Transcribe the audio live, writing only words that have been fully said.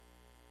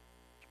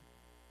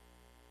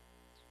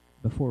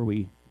Before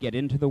we get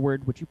into the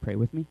word, would you pray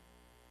with me?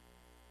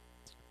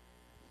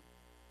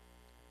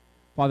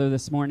 Father,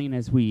 this morning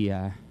as we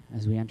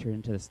enter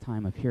into this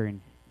time of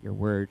hearing your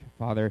word,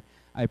 Father,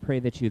 I pray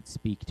that you'd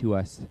speak to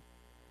us.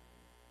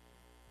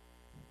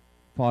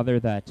 Father,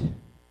 that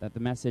the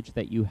message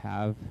that you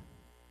have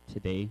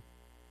today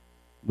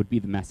would be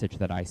the message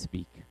that I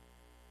speak.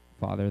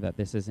 Father, that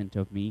this isn't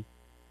of me.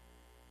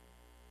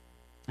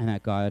 And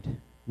that, God,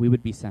 we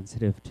would be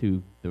sensitive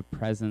to the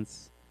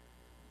presence,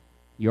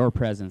 your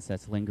presence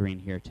that's lingering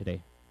here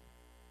today.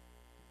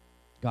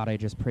 God, I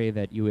just pray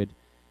that you would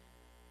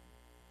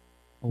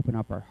open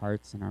up our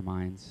hearts and our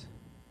minds,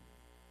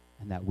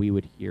 and that we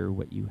would hear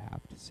what you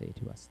have to say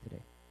to us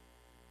today.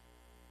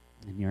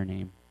 In your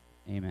name,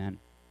 amen.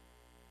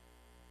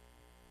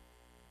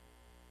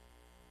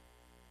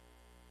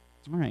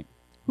 All right.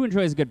 Who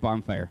enjoys a good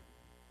bonfire?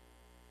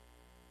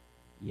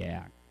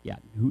 Yeah.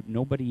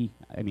 Nobody,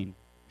 I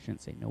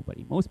shouldn't say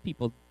nobody. Most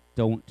people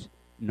don't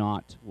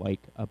not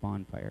like a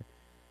bonfire.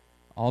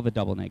 All the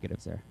double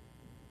negatives there.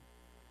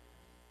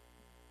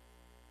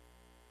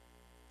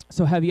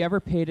 So have you ever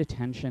paid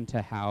attention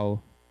to how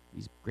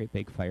these great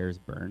big fires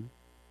burn?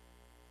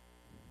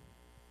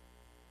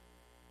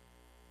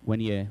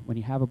 When you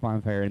have a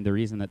bonfire, and the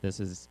reason that this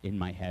is in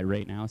my head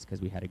right now is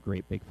because we had a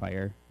great big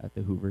fire at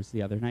the Hoovers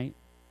the other night.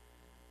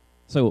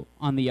 So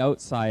on the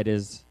outside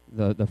is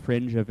the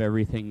fringe of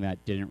everything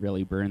that didn't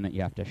really burn that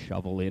you have to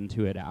shovel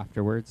into it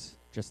afterwards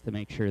just to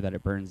make sure that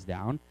it burns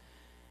down.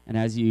 And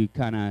as you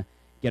kind of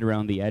get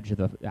around the edge of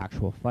the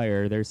actual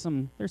fire, there's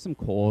some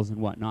coals and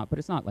whatnot, but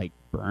it's not like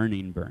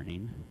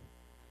burning.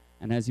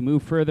 And as you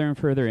move further and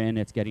further in,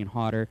 it's getting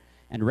hotter.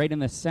 And right in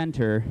the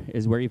center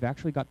is where you've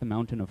actually got the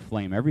mountain of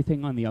flame.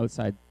 Everything on the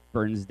outside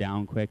burns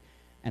down quick,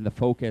 and the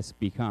focus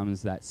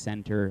becomes that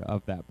center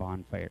of that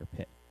bonfire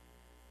pit,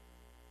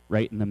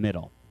 right in the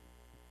middle.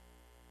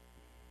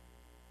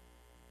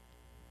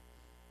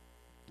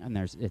 And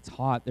it's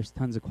hot, there's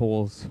tons of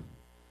coals.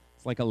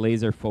 It's like a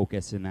laser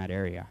focus in that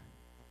area.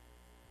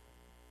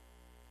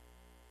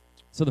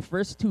 So the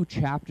first two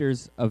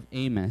chapters of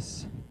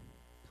Amos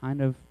kind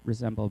of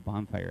resemble a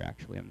bonfire,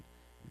 actually. And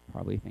you're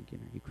probably thinking,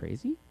 are you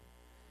crazy?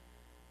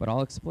 But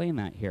I'll explain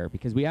that here,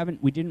 because we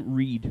didn't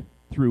read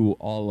through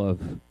all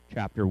of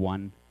chapter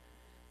 1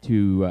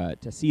 to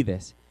see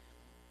this.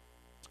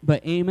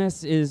 But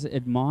Amos is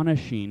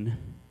admonishing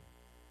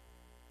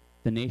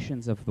the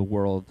nations of the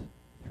world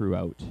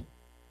throughout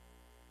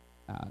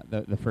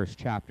the first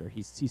chapter.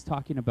 He's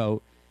talking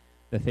about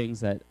the things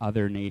that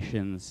other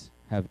nations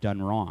have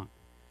done wrong.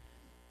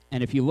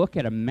 And if you look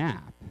at a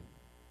map,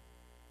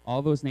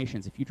 all those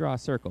nations, if you draw a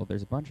circle,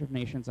 there's a bunch of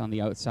nations on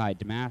the outside: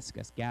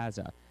 Damascus,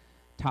 Gaza,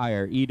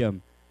 Tyre,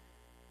 Edom,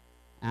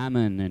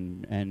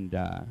 Ammon, and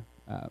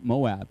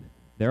Moab.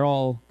 They're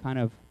all kind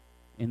of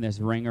in this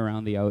ring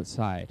around the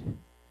outside.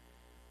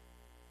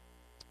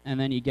 And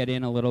then you get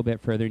in a little bit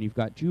further, and you've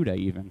got Judah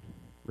even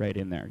right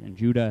in there. And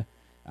Judah,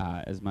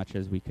 as much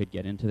as we could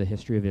get into the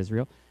history of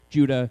Israel,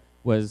 Judah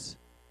was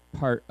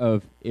part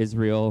of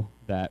Israel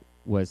that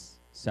was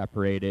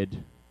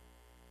separated.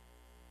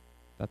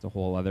 That's a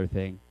whole other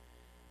thing.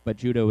 But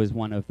Judah was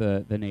one of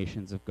the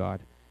nations of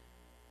God.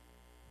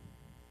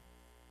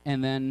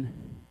 And then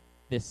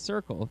this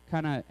circle,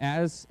 kind of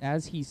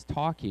as he's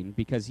talking,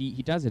 because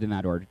he does it in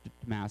that order: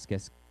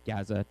 Damascus,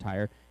 Gaza,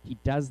 Tyre. He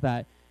does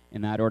that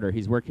in that order.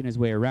 He's working his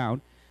way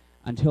around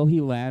until he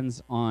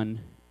lands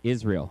on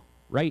Israel,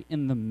 right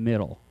in the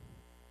middle,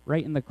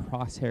 right in the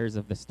crosshairs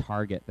of this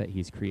target that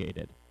he's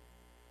created.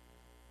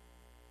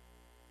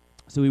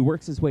 So he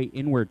works his way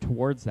inward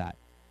towards that.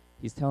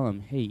 He's telling them,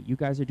 hey, you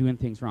guys are doing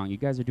things wrong. You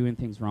guys are doing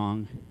things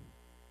wrong.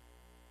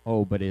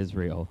 Oh, but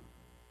Israel,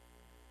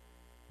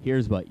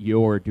 here's what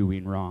you're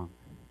doing wrong.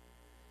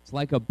 It's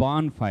like a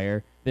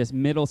bonfire. This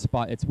middle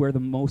spot, it's where the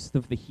most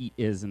of the heat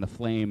is and the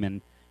flame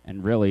and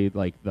really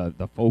like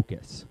the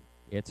focus.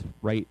 It's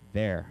right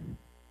there.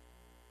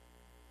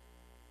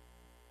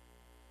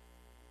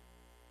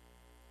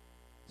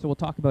 So we'll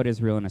talk about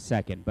Israel in a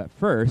second, but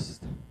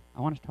first,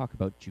 I want to talk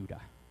about Judah.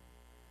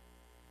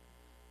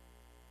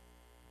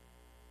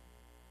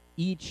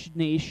 Each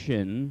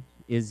nation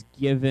is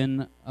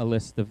given a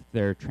list of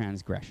their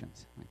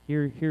transgressions. Like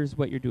here's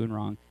what you're doing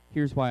wrong.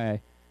 Here's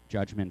why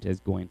judgment is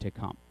going to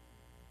come.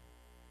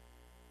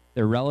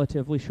 They're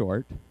relatively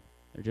short.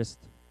 They're just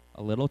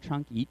a little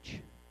chunk each.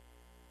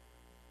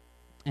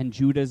 And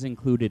Judah's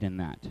included in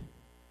that.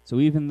 So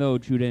even though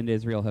Judah and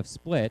Israel have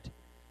split,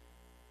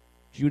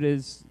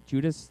 Judah's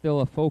still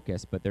a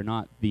focus, but they're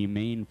not the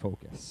main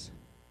focus.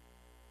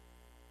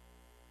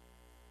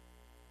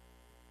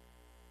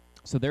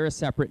 So they're a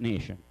separate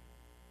nation.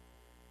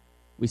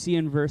 We see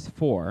in verse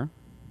 4.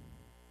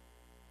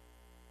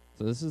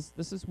 So this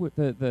is what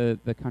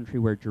the country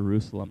where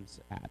Jerusalem's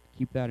at.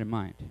 Keep that in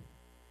mind.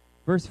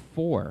 Verse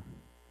 4.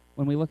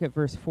 When we look at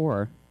verse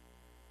 4,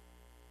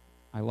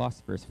 I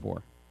lost verse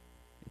 4.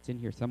 It's in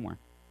here somewhere.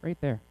 Right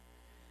there.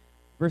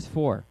 Verse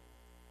 4.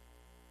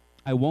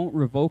 I won't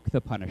revoke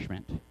the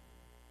punishment.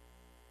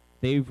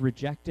 They've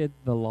rejected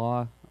the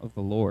law of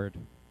the Lord.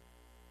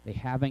 They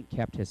haven't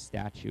kept his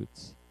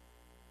statutes.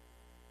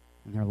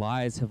 and their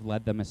lies have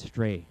led them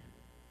astray.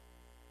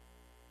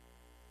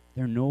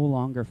 They're no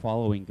longer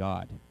following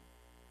God.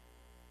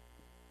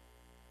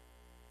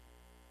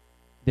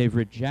 They've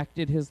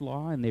rejected his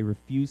law and they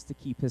refuse to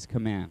keep his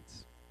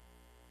commands.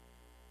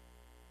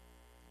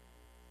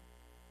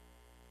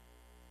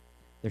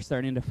 They're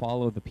starting to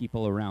follow the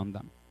people around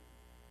them.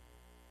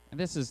 And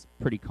this is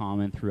pretty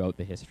common throughout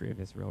the history of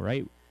Israel,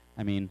 right?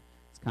 I mean,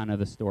 it's kind of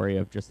the story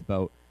of just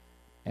about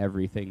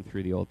everything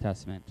through the Old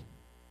Testament.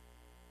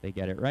 They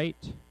get it right,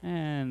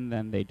 and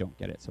then they don't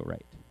get it so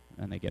right.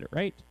 And they get it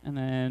right, and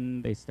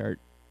then they start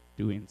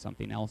doing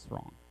something else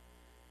wrong.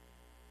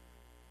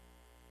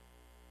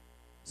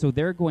 So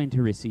they're going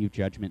to receive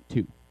judgment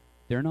too.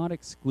 They're not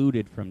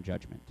excluded from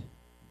judgment.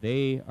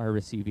 They are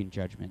receiving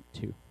judgment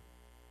too.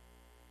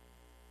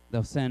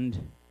 They'll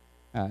send,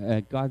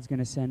 God's going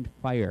to send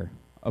fire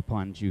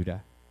upon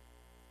Judah.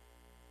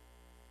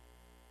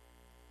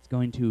 It's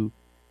going to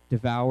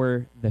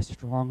devour the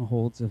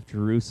strongholds of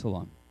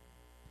Jerusalem.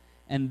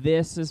 And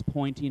this is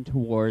pointing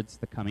towards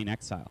the coming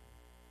exile.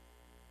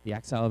 The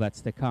exile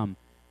that's to come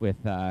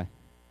with, I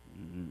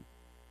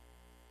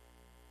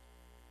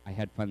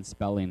had fun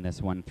spelling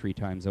this one 3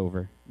 times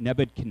over.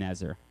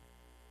 Nebuchadnezzar.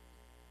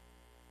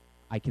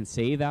 I can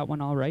say that one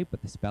all right,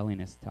 but the spelling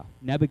is tough.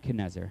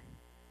 Nebuchadnezzar.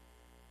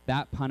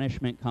 That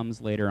punishment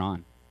comes later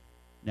on.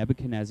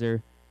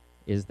 Nebuchadnezzar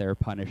is their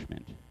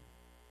punishment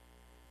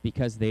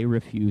because they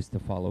refuse to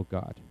follow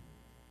God.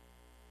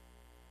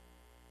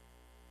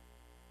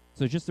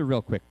 So just a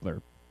real quick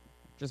blurb.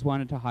 Just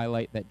wanted to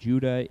highlight that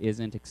Judah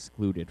isn't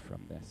excluded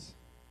from this.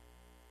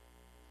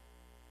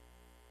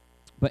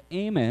 But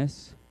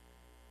Amos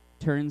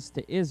turns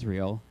to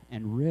Israel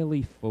and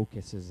really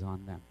focuses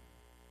on them.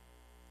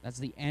 That's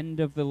the end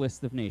of the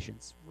list of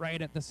nations,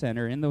 right at the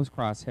center, in those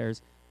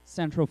crosshairs,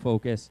 central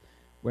focus,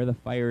 where the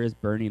fire is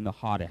burning the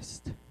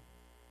hottest.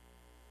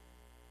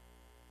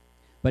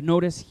 But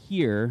notice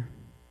here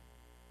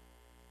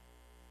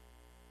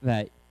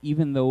that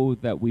even though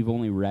that we've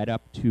only read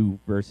up to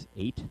verse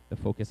 8, the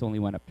focus only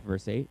went up to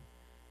verse 8,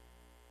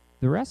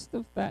 the rest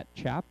of that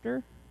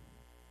chapter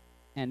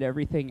and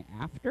everything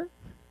after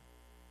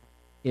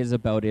is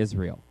about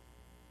Israel.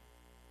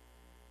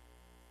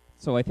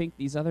 So I think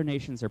these other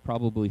nations are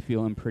probably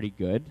feeling pretty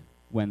good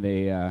when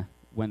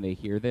they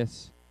hear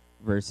this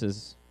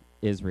versus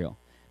Israel.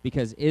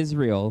 Because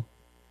Israel,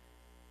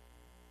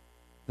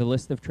 the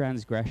list of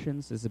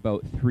transgressions is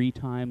about 3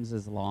 times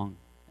as long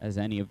as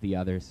any of the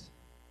others.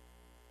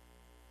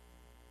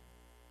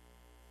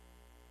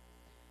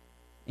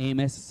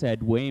 Amos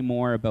said way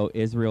more about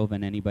Israel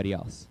than anybody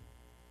else.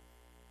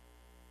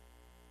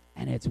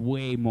 And it's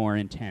way more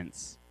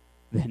intense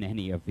than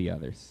any of the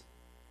others.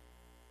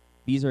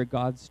 These are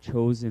God's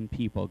chosen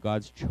people,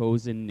 God's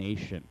chosen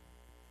nation.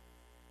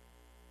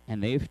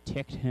 And they've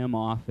ticked him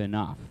off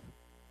enough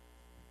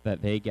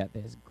that they get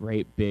this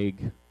great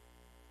big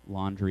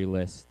laundry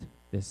list,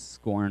 this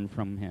scorn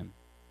from him,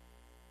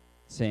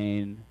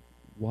 saying,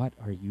 "What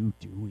are you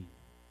doing?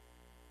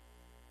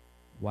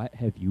 What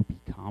have you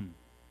become?"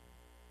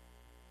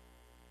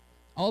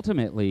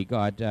 Ultimately,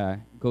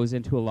 God goes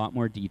into a lot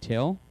more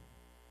detail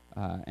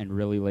and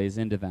really lays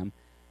into them.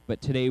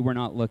 But today we're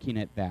not looking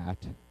at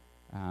that.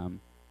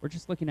 We're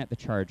just looking at the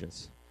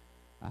charges.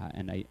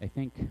 And I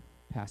think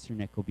Pastor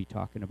Nick will be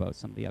talking about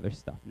some of the other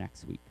stuff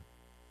next week.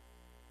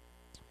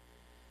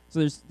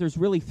 So there's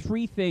really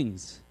 3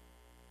 things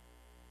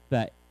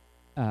that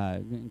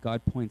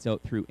God points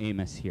out through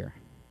Amos here.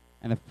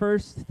 And the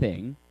first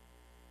thing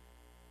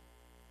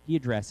he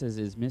addresses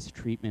is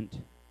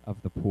mistreatment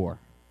of the poor.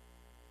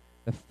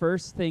 The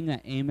first thing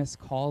that Amos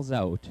calls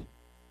out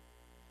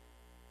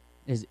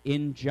is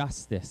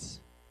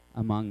injustice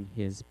among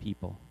his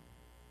people,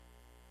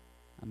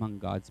 among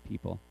God's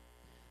people.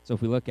 So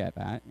if we look at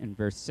that in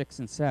verse 6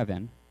 and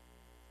 7,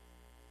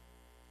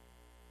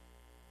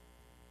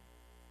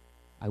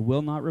 "I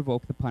will not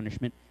revoke the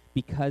punishment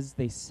because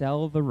they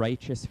sell the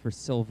righteous for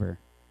silver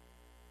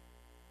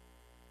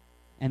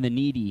and the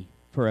needy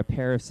for a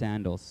pair of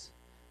sandals,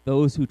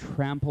 those who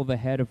trample the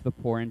head of the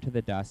poor into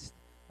the dust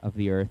of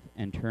the earth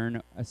and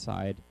turn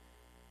aside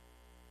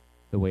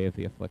the way of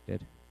the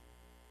afflicted."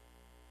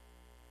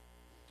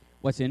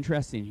 What's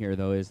interesting here,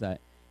 though, is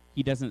that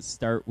he doesn't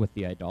start with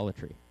the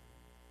idolatry.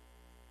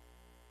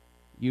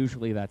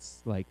 Usually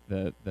that's like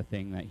the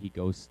thing that he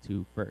goes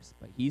to first.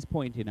 But he's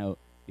pointing out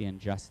the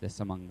injustice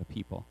among the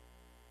people.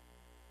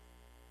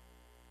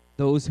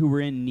 Those who were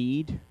in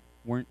need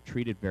weren't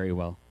treated very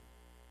well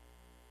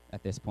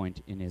at this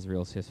point in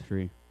Israel's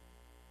history.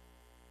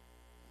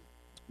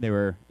 They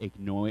were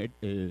ignored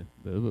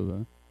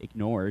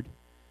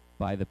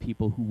by the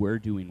people who were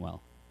doing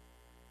well.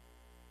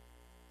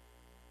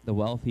 The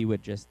wealthy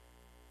would just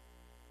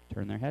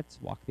turn their heads,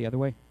 walk the other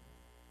way.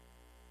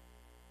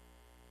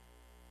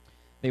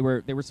 They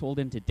were sold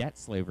into debt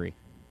slavery.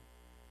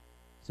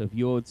 So if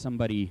you owed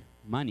somebody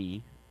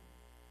money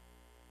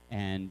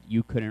and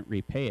you couldn't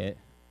repay it,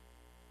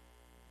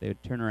 they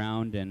would turn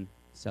around and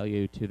sell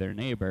you to their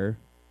neighbor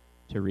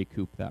to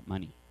recoup that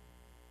money.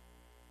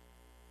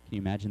 Can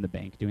you imagine the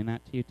bank doing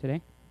that to you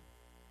today?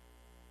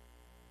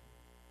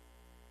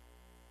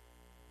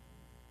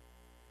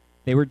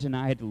 They were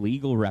denied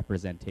legal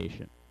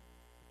representation.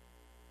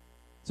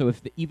 So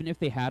even if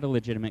they had a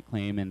legitimate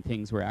claim and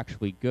things were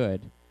actually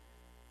good,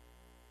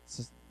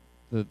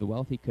 the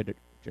wealthy could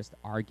just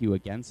argue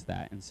against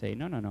that and say,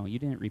 no, you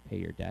didn't repay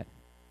your debt.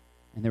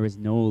 And there was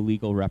no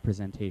legal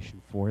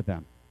representation for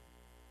them.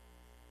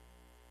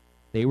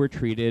 They were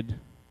treated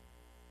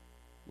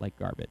like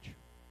garbage.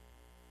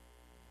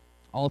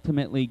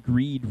 Ultimately,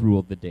 greed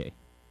ruled the day.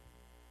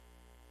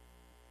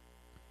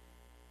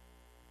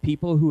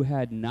 People who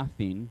had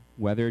nothing,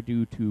 whether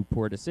due to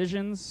poor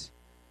decisions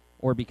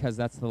or because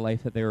that's the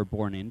life that they were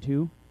born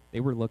into, they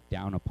were looked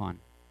down upon.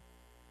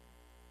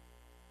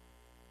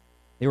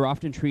 They were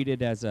often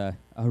treated as a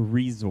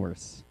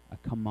resource, a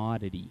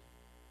commodity,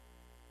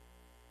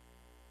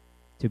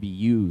 to be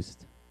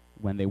used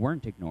when they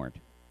weren't ignored.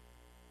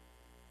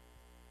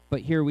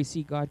 But here we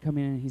see God come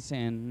in and he's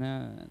saying,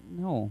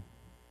 no,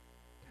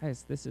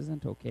 guys, this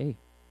isn't okay.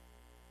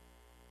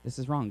 This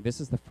is wrong. This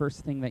is the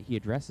first thing that he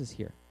addresses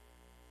here.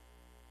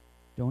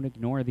 Don't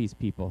ignore these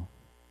people.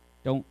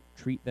 Don't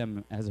treat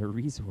them as a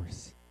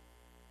resource.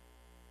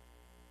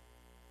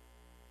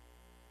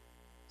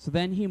 So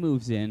then he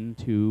moves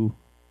into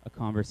a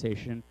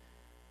conversation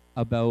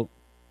about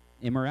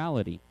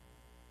immorality.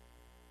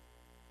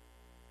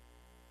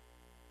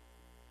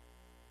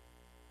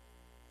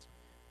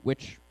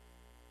 Which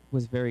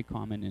was very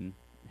common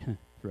in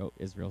throughout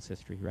Israel's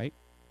history, right?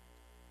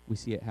 We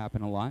see it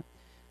happen a lot.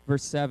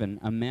 Verse 7,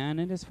 a man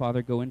and his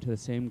father go into the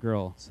same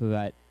girl, so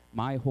that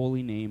my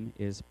holy name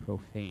is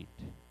profaned.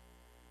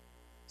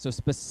 So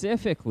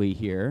specifically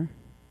here,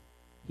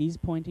 he's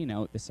pointing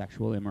out the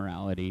sexual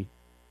immorality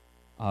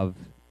of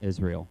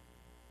Israel.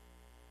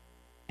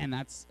 And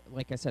that's,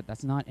 like I said,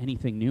 that's not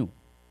anything new.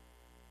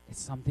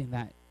 It's something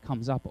that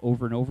comes up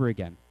over and over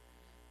again.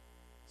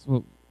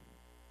 So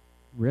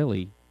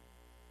really,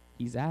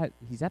 he's at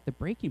the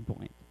breaking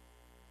point.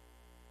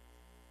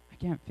 I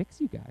can't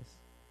fix you guys.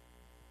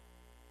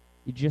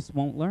 You just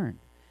won't learn.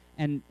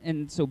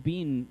 And so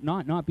being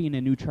not being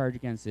a new charge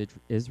against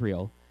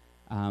Israel,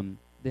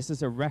 this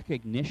is a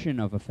recognition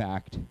of the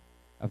fact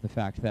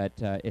that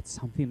it's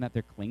something that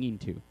they're clinging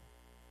to.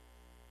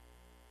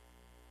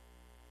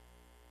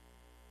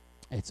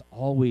 It's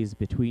always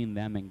between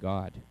them and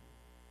God.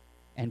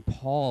 And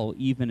Paul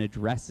even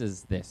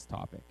addresses this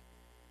topic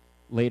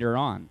later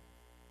on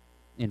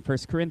in 1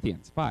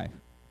 Corinthians 5.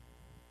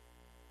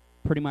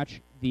 Pretty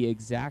much the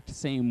exact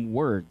same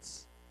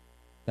words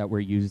that were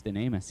used in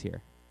Amos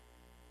here.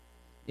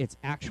 It's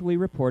actually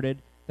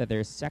reported that there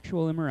is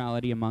sexual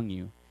immorality among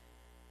you,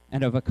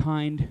 and of a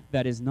kind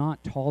that is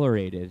not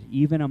tolerated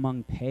even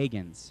among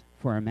pagans,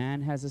 for a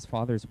man has his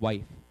father's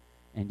wife,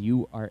 and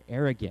you are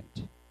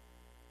arrogant.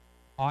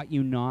 Ought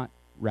you not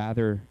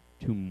rather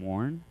to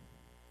mourn?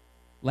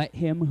 Let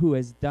him who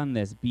has done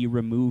this be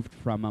removed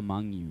from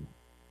among you.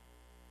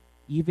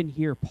 Even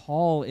here,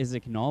 Paul is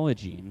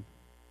acknowledging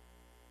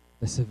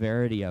the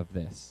severity of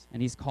this,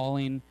 and he's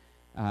calling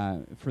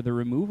for the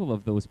removal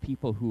of those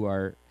people who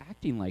are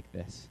acting like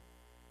this.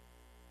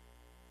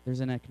 There's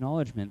an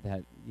acknowledgement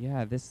that,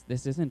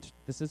 this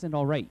isn't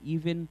all right.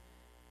 Even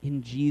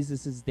in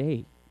Jesus'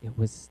 day, it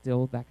was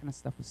still, that kind of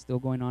stuff was still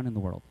going on in the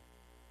world.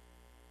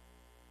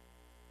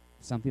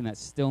 Something that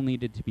still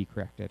needed to be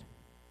corrected.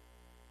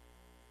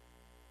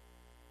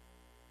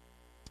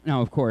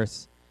 Now, of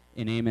course,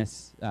 in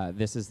Amos,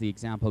 this is the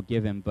example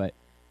given, but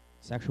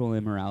sexual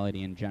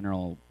immorality in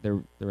general,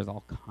 there was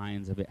all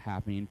kinds of it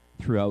happening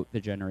throughout the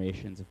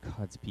generations of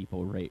God's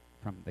people right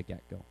from the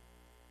get-go.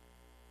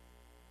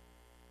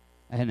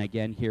 And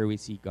again, here we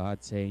see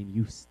God saying,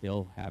 you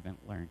still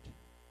haven't learned.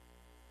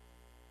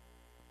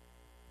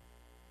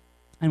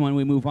 And when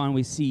we move on,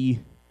 we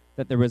see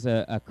that there was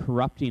a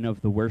corrupting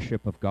of the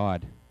worship of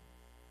God.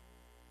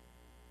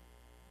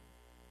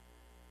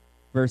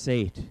 Verse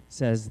 8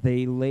 says,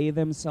 they lay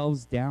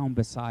themselves down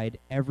beside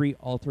every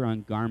altar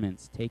on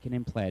garments taken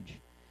in pledge,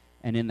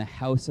 and in the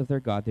house of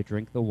their God to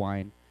drink the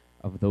wine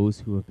of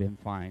those who have been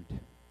fined.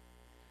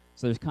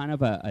 So there's kind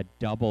of a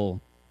double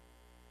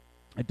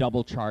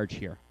charge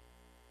here.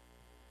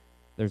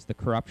 There's the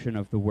corruption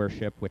of the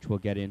worship, which we'll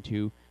get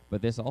into,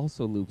 but this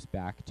also loops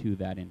back to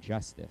that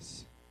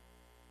injustice.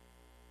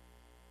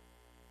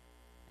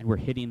 And we're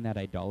hitting that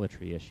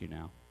idolatry issue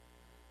now.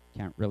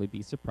 Can't really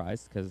be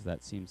surprised, because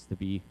that seems to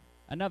be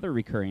another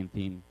recurring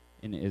theme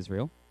in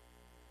Israel.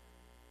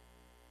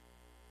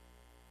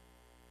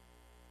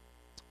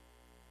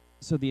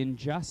 So the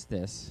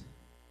injustice,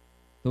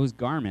 those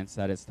garments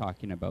that it's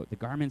talking about, the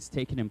garments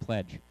taken in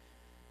pledge,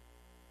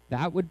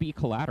 that would be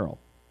collateral.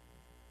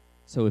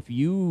 So if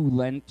you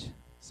lent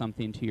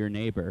something to your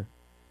neighbor,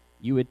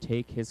 you would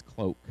take his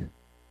cloak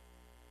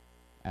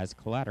as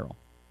collateral.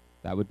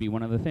 That would be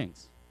one of the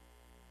things.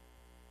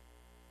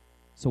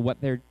 So what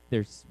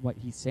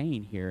he's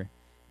saying here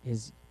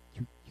is,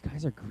 you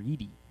guys are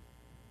greedy.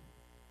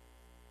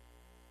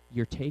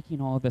 You're taking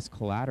all this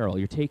collateral.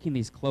 You're taking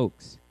these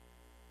cloaks.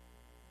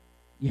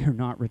 You're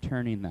not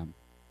returning them.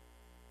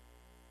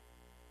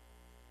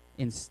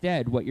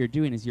 Instead, what you're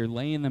doing is you're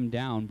laying them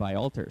down by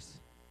altars.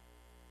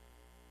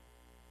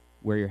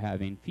 where you're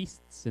having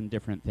feasts and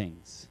different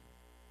things.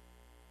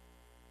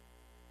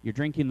 You're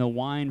drinking the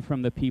wine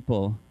from the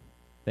people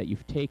that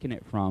you've taken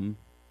it from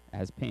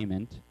as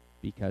payment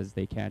because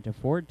they can't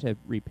afford to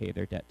repay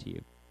their debt to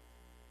you.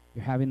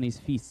 You're having these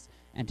feasts,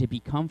 and to be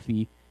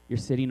comfy, you're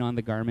sitting on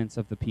the garments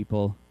of the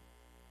people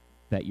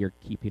that you're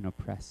keeping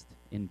oppressed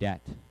in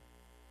debt.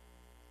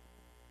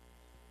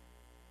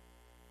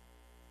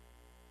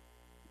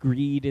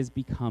 Greed is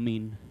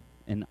becoming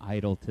an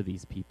idol to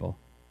these people.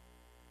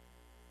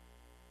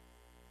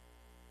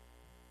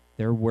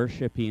 They're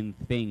worshiping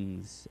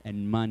things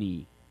and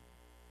money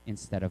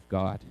instead of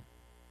God.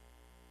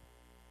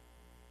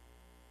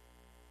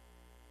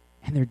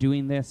 And they're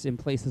doing this in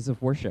places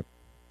of worship.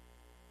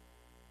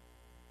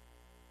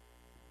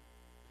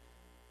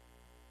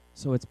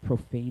 So it's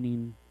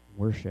profaning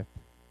worship.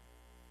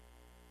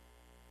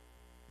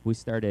 We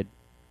started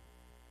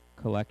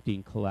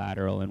collecting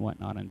collateral and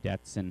whatnot on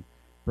debts and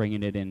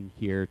bringing it in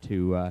here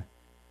to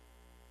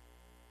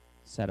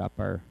set up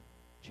our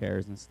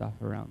chairs and stuff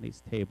around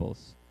these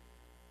tables.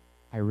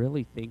 I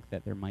really think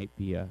that there might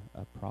be a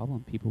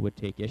problem. People would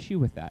take issue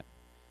with that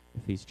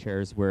if these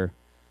chairs were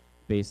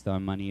based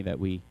on money that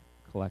we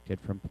collected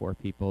from poor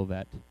people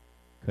that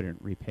couldn't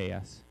repay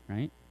us,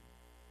 right?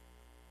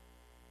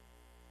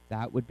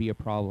 That would be a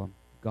problem.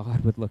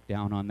 God would look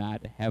down on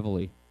that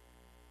heavily.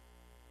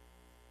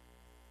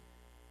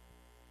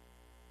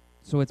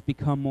 So it's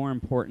become more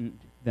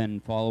important than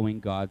following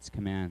God's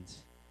commands.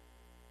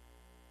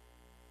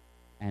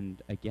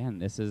 And again,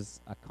 this is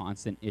a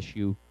constant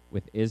issue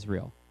with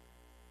Israel.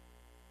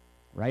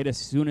 Right as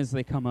soon as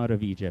they come out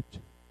of Egypt,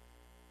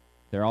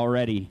 they're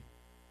already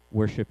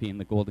worshiping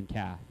the golden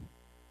calf.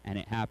 And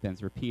it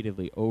happens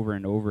repeatedly over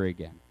and over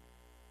again.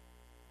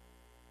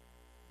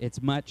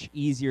 It's much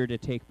easier to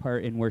take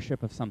part in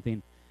worship of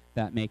something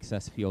that makes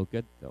us feel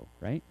good, though,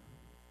 right?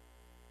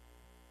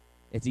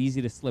 It's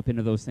easy to slip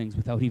into those things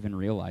without even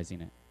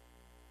realizing it.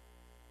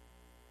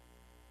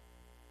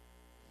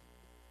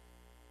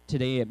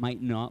 Today, it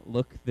might not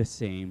look the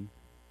same,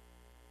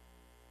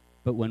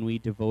 but when we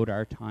devote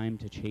our time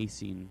to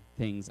chasing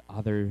things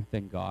other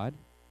than God,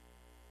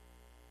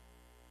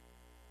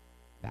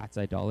 that's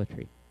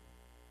idolatry.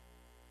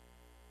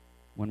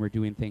 When we're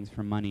doing things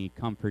for money,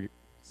 comfort,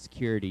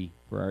 security,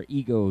 for our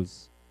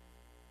egos,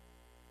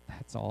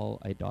 that's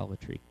all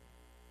idolatry.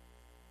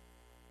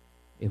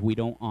 If we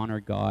don't honor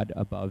God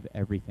above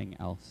everything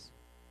else.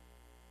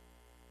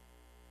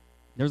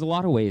 There's a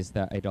lot of ways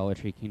that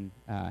idolatry can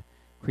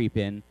creep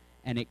in,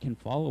 and it can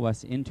follow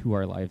us into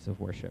our lives of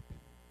worship.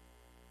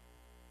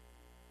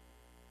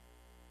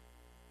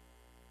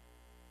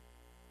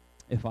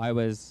 If I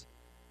was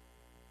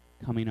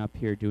coming up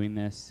here doing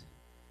this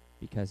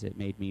because it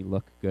made me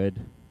look good,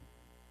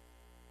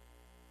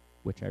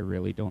 which I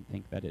really don't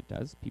think that it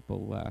does.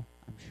 People,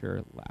 I'm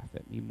sure, laugh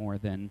at me more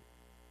than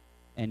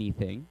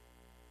anything,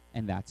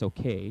 and that's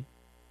okay.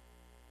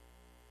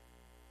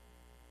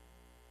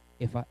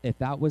 If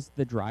that was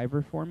the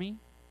driver for me,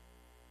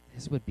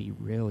 this would be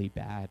really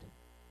bad.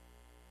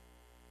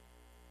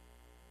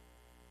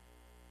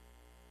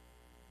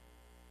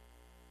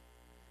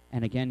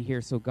 And again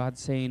here, so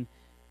God's saying,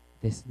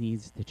 this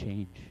needs to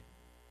change.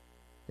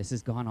 This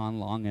has gone on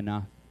long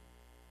enough.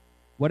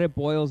 What it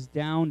boils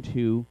down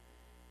to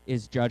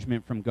is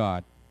judgment from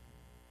God.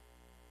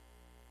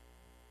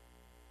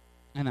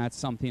 And that's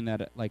something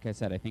that, like I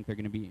said, I think they're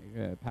going to be,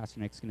 Pastor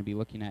Nick's going to be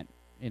looking at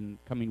in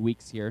coming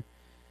weeks here.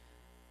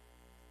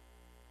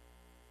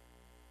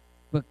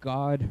 But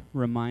God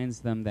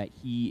reminds them that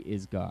He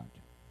is God.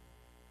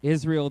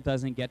 Israel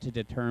doesn't get to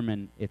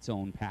determine its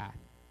own path.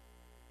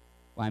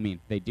 Well, I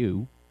mean, they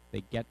do.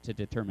 They get to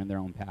determine their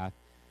own path,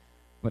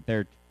 but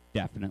they're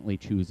definitely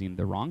choosing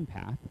the wrong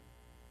path.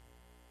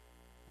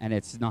 And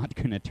it's not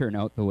going to turn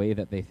out the way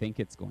that they think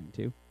it's going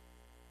to.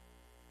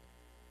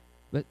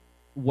 But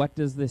what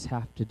does this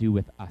have to do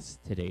with us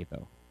today,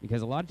 though?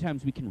 Because a lot of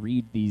times we can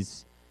read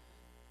these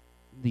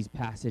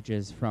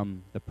passages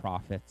from the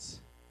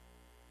prophets,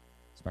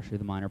 especially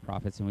the minor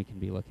prophets, and we can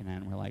be looking at it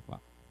and we're like,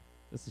 well,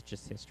 this is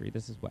just history.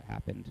 This is what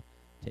happened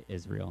to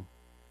Israel.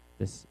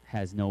 This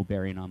has no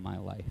bearing on my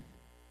life.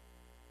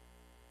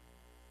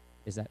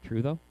 Is that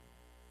true, though?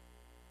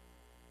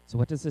 So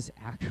what does this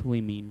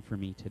actually mean for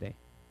me today?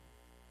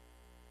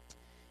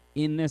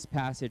 In this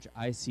passage,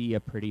 I see a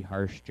pretty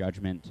harsh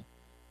judgment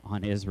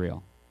on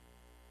Israel.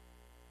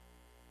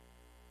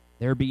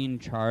 They're being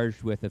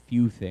charged with a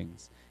few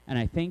things. And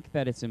I think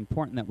that it's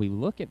important that we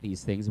look at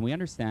these things and we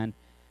understand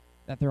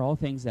that they're all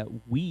things that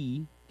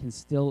we can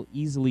still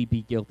easily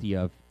be guilty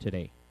of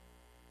today.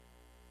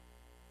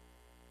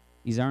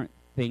 These aren't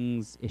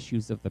things,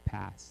 issues of the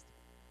past.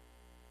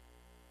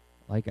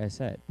 Like I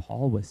said,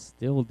 Paul was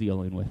still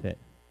dealing with it.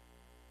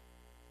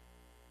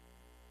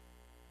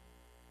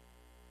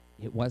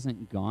 It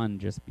wasn't gone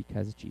just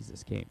because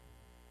Jesus came.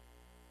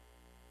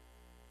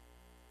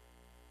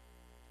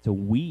 So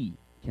we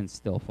can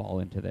still fall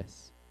into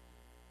this.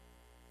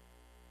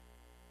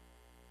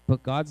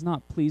 But God's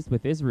not pleased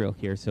with Israel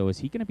here, so is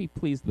He going to be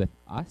pleased with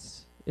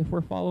us if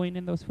we're following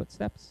in those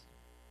footsteps?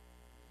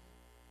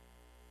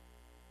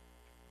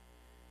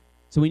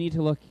 So we need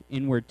to look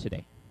inward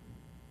today.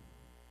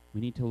 We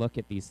need to look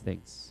at these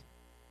things.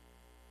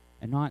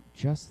 And not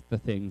just the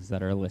things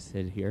that are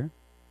listed here,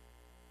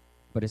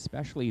 but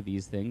especially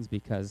these things,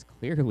 because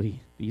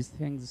clearly these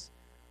things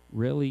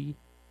really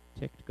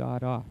ticked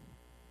God off.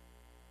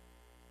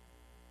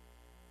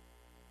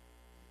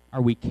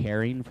 Are we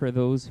caring for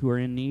those who are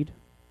in need,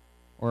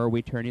 or are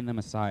we turning them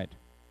aside?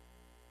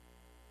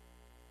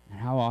 And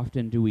how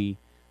often do we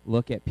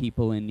look at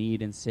people in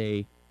need and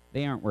say,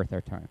 they aren't worth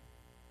our time?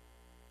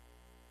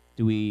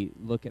 Do we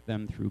look at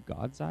them through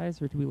God's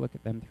eyes, or do we look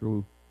at them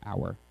through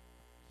our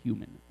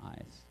human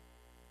eyes?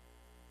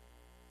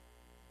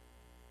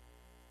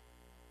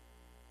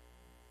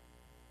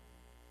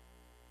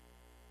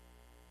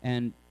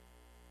 And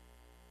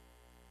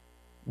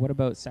what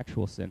about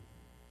sexual sin?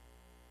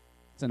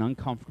 It's an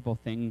uncomfortable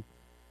thing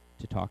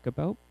to talk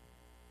about.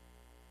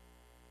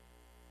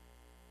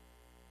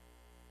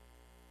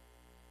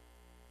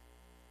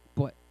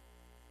 But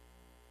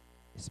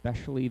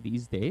especially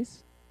these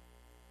days,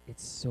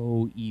 it's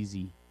so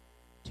easy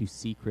to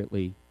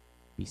secretly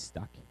be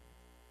stuck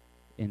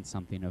in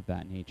something of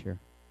that nature.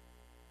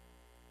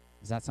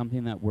 Is that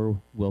something that we're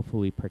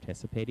willfully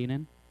participating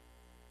in?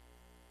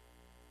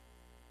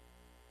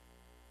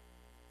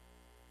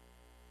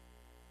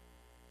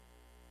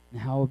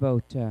 And how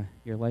about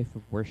your life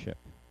of worship?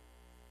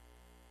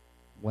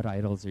 What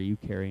idols are you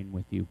carrying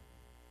with you?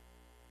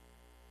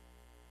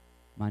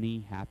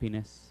 Money,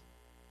 happiness,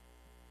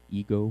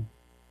 ego?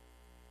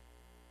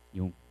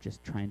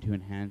 Just trying to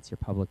enhance your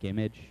public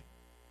image?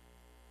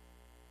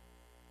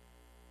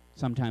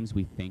 Sometimes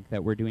we think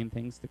that we're doing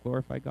things to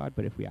glorify God,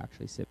 but if we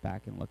actually sit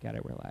back and look at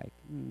it, we're like,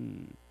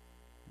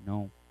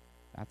 no,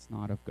 that's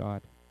not of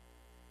God.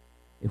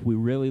 If we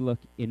really look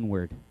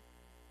inward,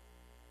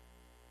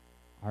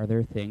 are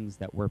there things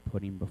that we're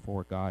putting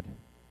before God?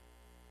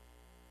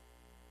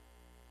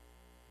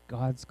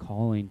 God's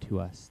calling to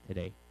us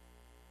today.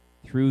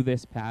 Through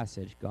this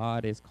passage,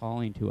 God is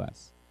calling to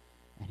us.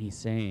 And he's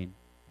saying,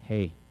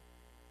 hey,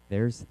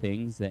 there's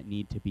things that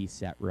need to be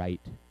set right.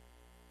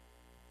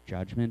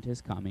 Judgment is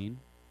coming.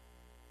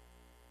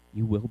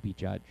 You will be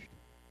judged.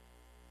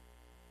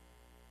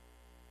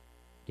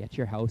 Get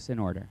your house in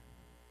order.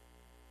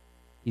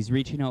 He's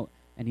reaching out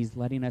and he's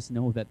letting us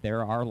know that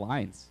there are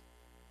lines.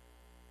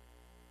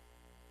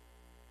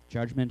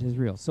 Judgment is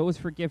real. So is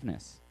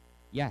forgiveness.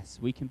 Yes,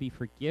 we can be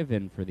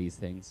forgiven for these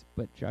things,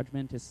 but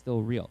judgment is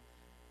still real.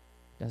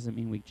 Doesn't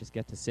mean we just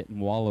get to sit and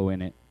wallow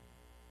in it.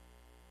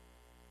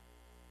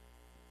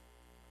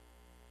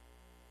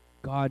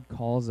 God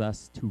calls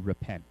us to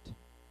repent.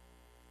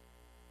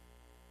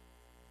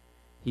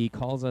 He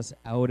calls us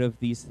out of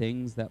these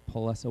things that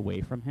pull us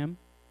away from him,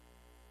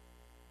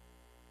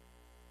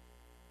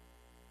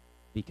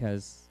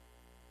 because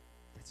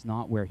that's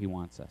not where he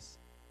wants us.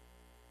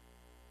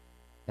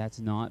 That's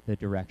not the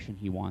direction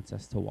he wants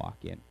us to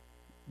walk in.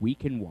 We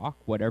can walk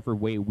whatever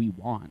way we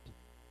want,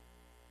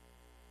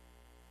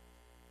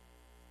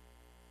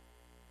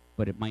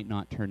 but it might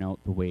not turn out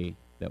the way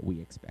that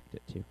we expect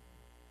it to.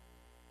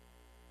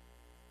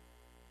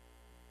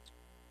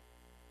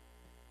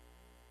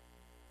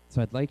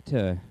 So I'd like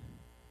to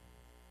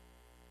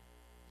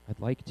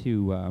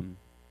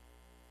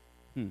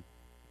can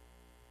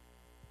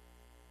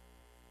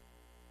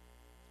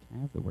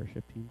I have the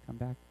worship team come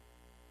back?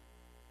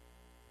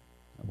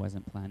 I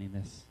wasn't planning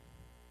this.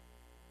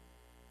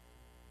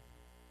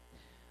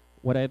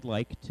 What I'd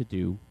like to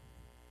do,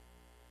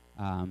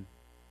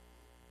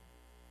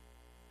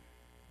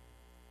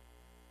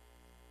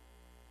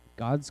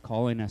 God's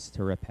calling us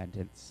to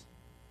repentance.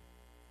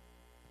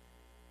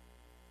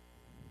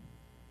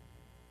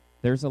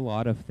 There's a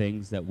lot of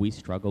things that we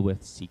struggle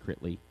with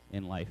secretly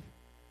in life.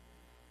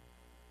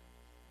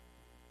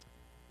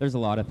 There's a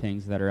lot of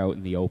things that are out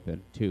in the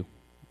open, too.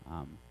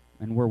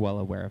 And we're well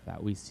aware of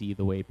that. We see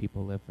the way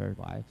people live their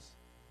lives.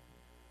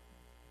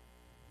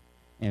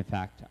 In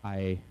fact,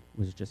 I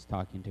was just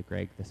talking to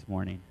Greg this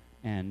morning,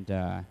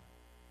 and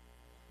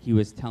he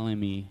was telling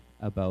me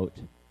about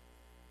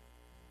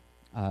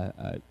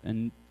a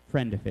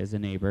friend of his, a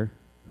neighbor,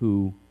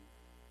 who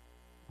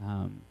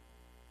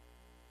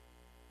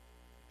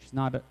she's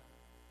not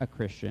a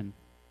Christian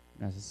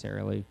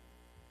necessarily,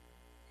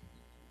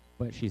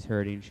 but she's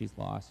hurting, she's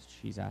lost,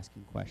 she's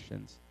asking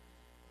questions.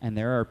 And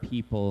there are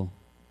people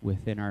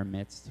within our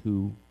midst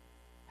who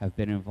have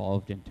been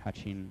involved in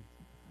touching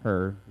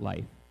her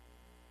life.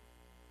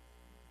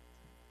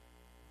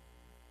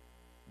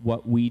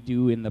 What we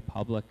do in the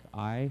public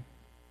eye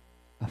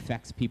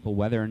affects people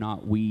whether or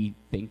not we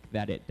think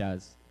that it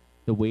does.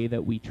 The way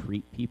that we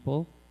treat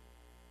people,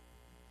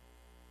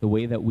 the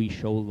way that we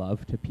show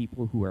love to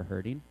people who are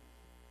hurting,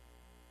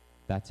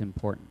 that's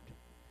important.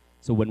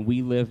 So when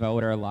we live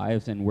out our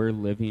lives and we're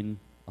living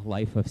a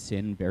life of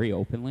sin very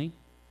openly,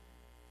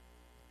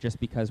 just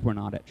because we're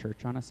not at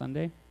church on a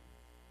Sunday,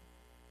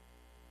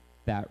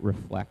 that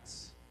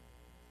reflects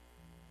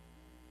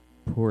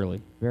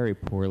poorly, very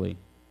poorly,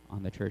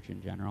 on the church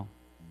in general.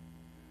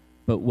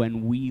 But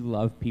when we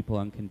love people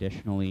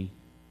unconditionally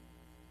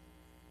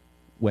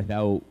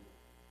without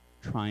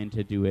trying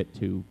to do it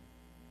to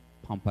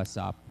pump us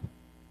up,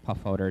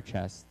 puff out our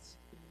chests,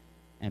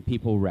 and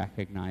people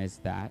recognize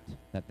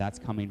that's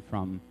coming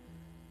from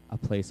a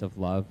place of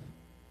love,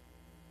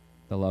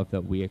 the love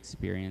that we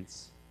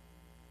experience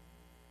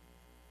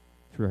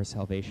through our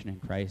salvation in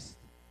Christ,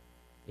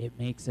 it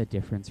makes a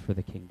difference for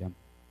the kingdom.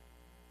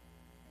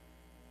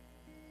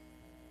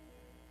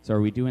 So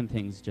are we doing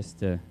things just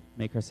to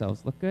make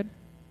ourselves look good?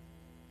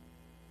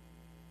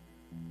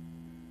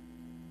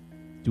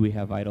 Do we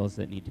have idols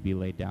that need to be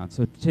laid down?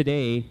 So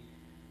today,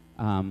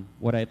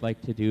 what I'd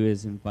like to do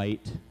is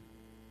invite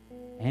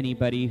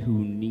anybody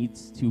who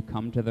needs to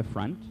come to the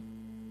front.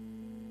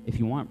 If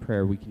you want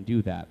prayer, we can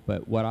do that.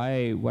 But what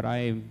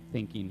I'm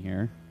thinking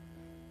here,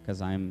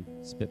 because I'm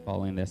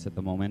spitballing this at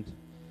the moment,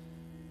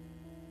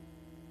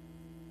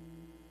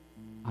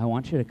 I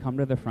want you to come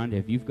to the front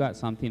if you've got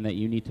something that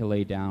you need to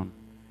lay down,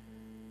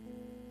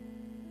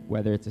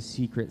 whether it's a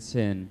secret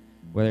sin,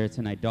 whether it's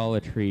an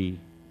idolatry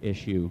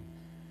issue,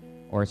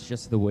 or it's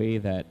just the way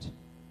that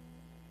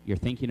you're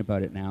thinking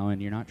about it now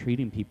and you're not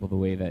treating people the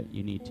way that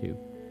you need to.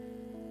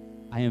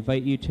 I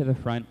invite you to the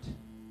front.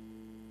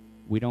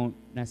 We don't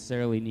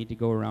necessarily need to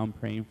go around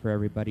praying for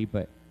everybody,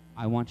 but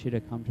I want you to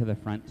come to the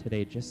front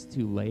today just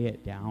to lay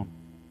it down.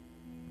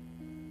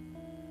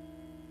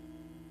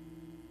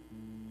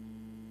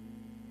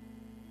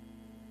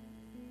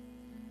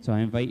 So I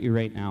invite you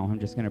right now. I'm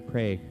just going to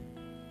pray.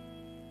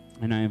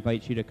 And I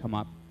invite you to come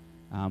up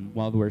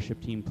while the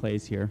worship team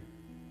plays here.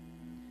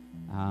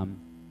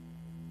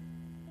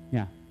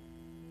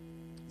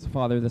 So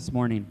Father, this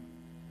morning,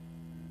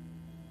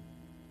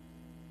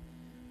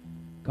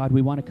 God,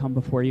 we want to come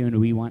before you and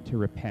we want to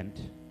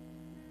repent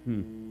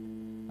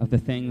of the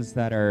things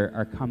that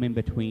are coming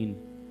between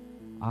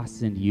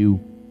us and you.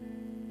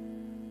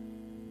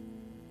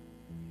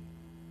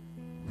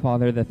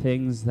 Father, the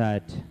things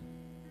that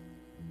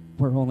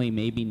we're only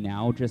maybe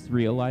now just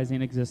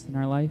realizing exist in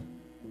our life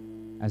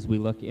as we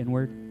look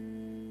inward,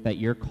 that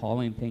you're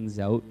calling things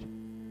out.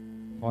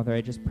 Father,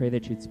 I just pray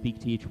that you'd speak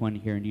to each one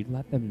here and you'd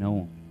let them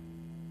know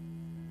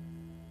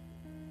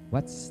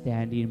what's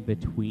standing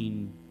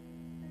between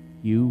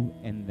you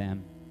and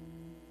them.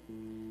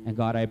 And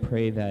God, I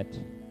pray that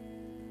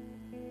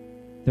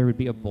there would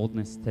be a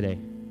boldness today,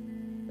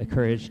 the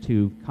courage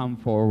to come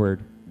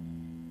forward,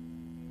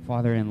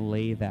 Father, and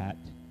lay that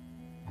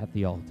at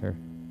the altar.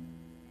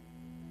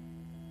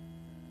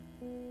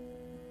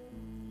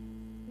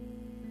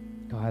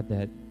 God,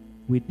 that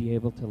we'd be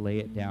able to lay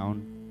it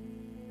down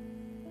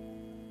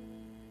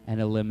and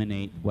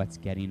eliminate what's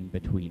getting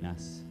between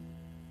us.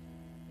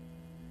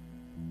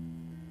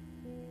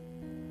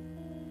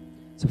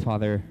 So,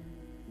 Father,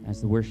 as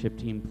the worship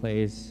team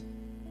plays,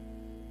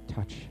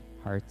 touch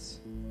hearts.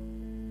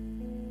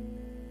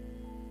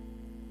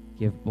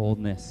 Give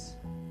boldness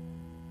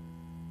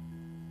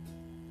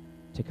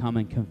to come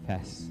and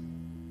confess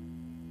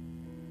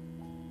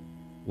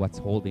what's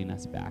holding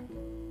us back.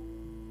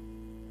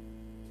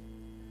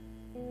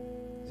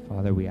 So,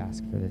 Father, we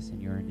ask for this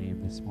in your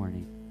name this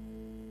morning.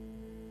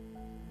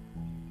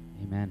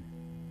 Amen.